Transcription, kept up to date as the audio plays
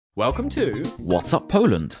Welcome to What's Up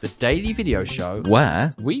Poland, the daily video show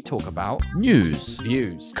where we talk about news,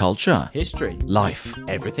 views, culture, history, life.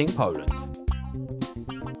 everything Poland.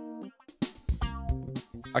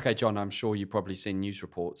 Okay, John, I'm sure you've probably seen news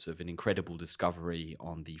reports of an incredible discovery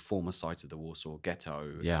on the former site of the Warsaw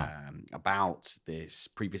Ghetto about this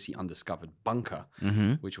previously undiscovered bunker,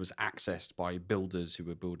 which was accessed by builders who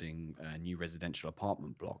were building a new residential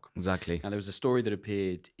apartment block. Exactly. And there was a story that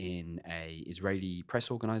appeared in a Israeli press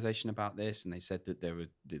organization about this, and they said that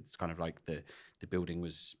it's kind of like the building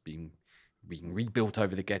was being rebuilt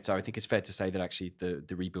over the ghetto. I think it's fair to say that actually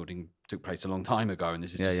the rebuilding took place a long time ago, and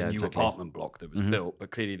this is just a new apartment block that was built. But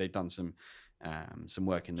clearly they've done some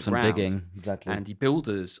work in the ground. Some digging, exactly. And the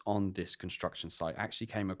builders on this construction site actually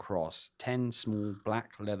came across 10 small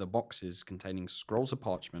black leather boxes containing scrolls of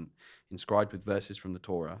parchment inscribed with verses from the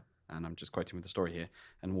Torah, and I'm just quoting with the story here,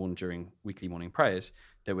 and worn during weekly morning prayers,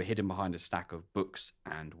 that were hidden behind a stack of books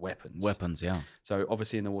and weapons. Weapons, yeah. So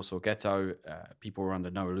obviously in the Warsaw Ghetto, people were under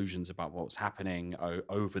no illusions about what was happening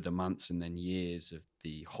over the months and then years of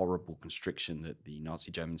the horrible constriction that the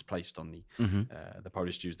Nazi Germans placed on the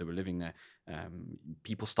Polish Jews that were living there.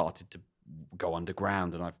 People started to go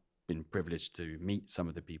underground, and I've been privileged to meet some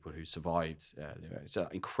of the people who survived. It's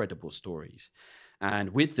incredible stories.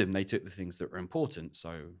 And with them, they took the things that were important.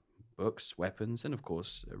 So books, weapons, and of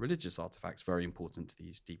course, religious artifacts, very important to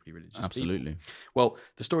these deeply religious Absolutely. people. Well,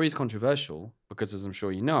 the story is controversial because, as I'm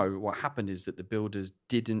sure you know, what happened is that the builders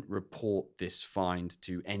didn't report this find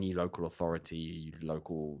to any local authority,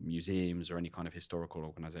 local museums, or any kind of historical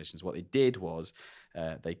organizations. What they did was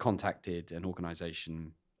they contacted an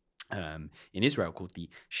organization in Israel called the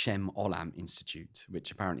Shem Olam Institute, which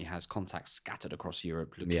apparently has contacts scattered across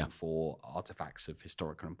Europe looking for artifacts of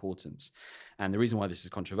historical importance. And the reason why this is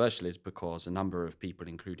controversial is because a number of people,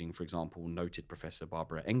 including, for example, noted Professor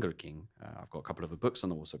Barbara Engelking, I've got a couple of her books on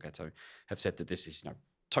the Warsaw Ghetto, have said that this is,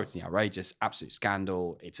 totally outrageous, absolute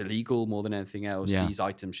scandal. It's illegal more than anything else. Yeah. These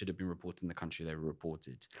items should have been reported in the country they were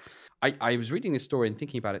reported. I was reading this story and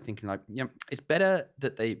thinking about it, thinking it's better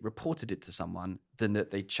that they reported it to someone than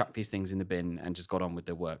that they chucked these things in the bin and just got on with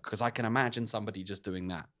their work. Because I can imagine somebody just doing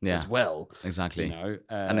that as well. Exactly.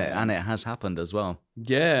 And it has happened as well.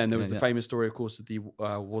 Yeah, and there was the famous story, of course, of the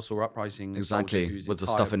Warsaw Uprising. Exactly, with the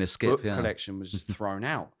stuff in his skip. Book collection was just thrown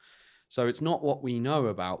out. So it's not what we know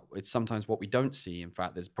about, it's sometimes what we don't see. In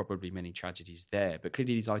fact, there's probably many tragedies there. But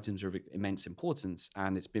clearly these items are of immense importance,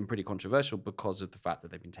 and it's been pretty controversial because of the fact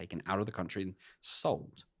that they've been taken out of the country and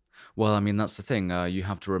sold. Well, I mean, that's the thing. You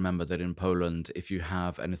have to remember that in Poland, if you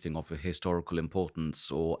have anything of a historical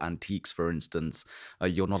importance or antiques, for instance,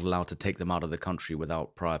 you're not allowed to take them out of the country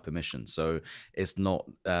without prior permission. So it's not,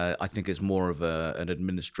 I think it's more of an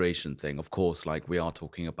administration thing. Of course, like we are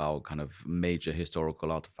talking about kind of major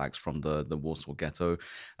historical artifacts from the Warsaw Ghetto.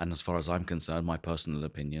 And as far as I'm concerned, my personal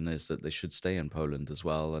opinion is that they should stay in Poland as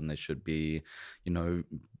well. And they should be,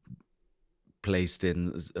 placed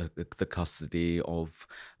in the custody of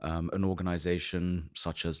an organization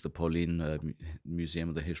such as the Polin Museum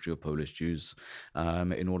of the History of Polish Jews,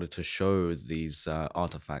 in order to show these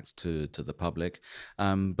artifacts to the public.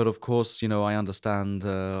 But of course, I understand,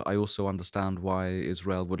 I also understand why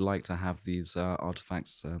Israel would like to have these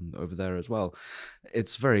artifacts over there as well.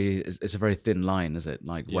 It's a very thin line, is it?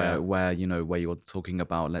 Like where you're talking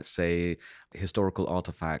about, let's say, historical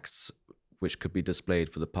artifacts which could be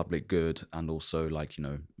displayed for the public good, and also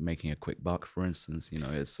making a quick buck, for instance.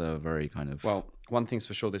 It's a very kind of... Well, one thing's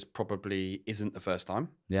for sure, this probably isn't the first time.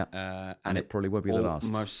 Yeah, and it probably won't be the last.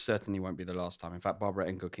 Most certainly won't be the last time. In fact,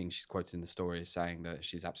 Barbara Engelking, she's quoted in the story as saying that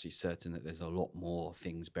she's absolutely certain that there's a lot more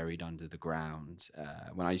things buried under the ground.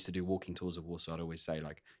 When I used to do walking tours of Warsaw, I'd always say,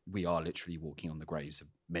 we are literally walking on the graves of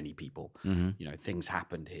many people. Things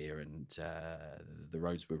happened here, and the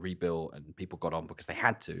roads were rebuilt, and people got on because they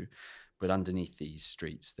had to. But underneath these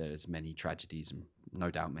streets, there's many tragedies and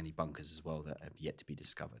no doubt many bunkers as well that have yet to be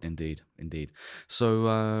discovered. Indeed, indeed.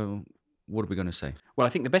 So what are we going to say? Well,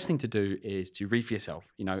 I think the best thing to do is to read for yourself,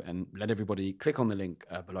 and let everybody click on the link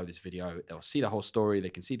below this video. They'll see the whole story.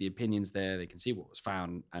 They can see the opinions there. They can see what was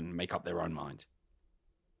found and make up their own mind.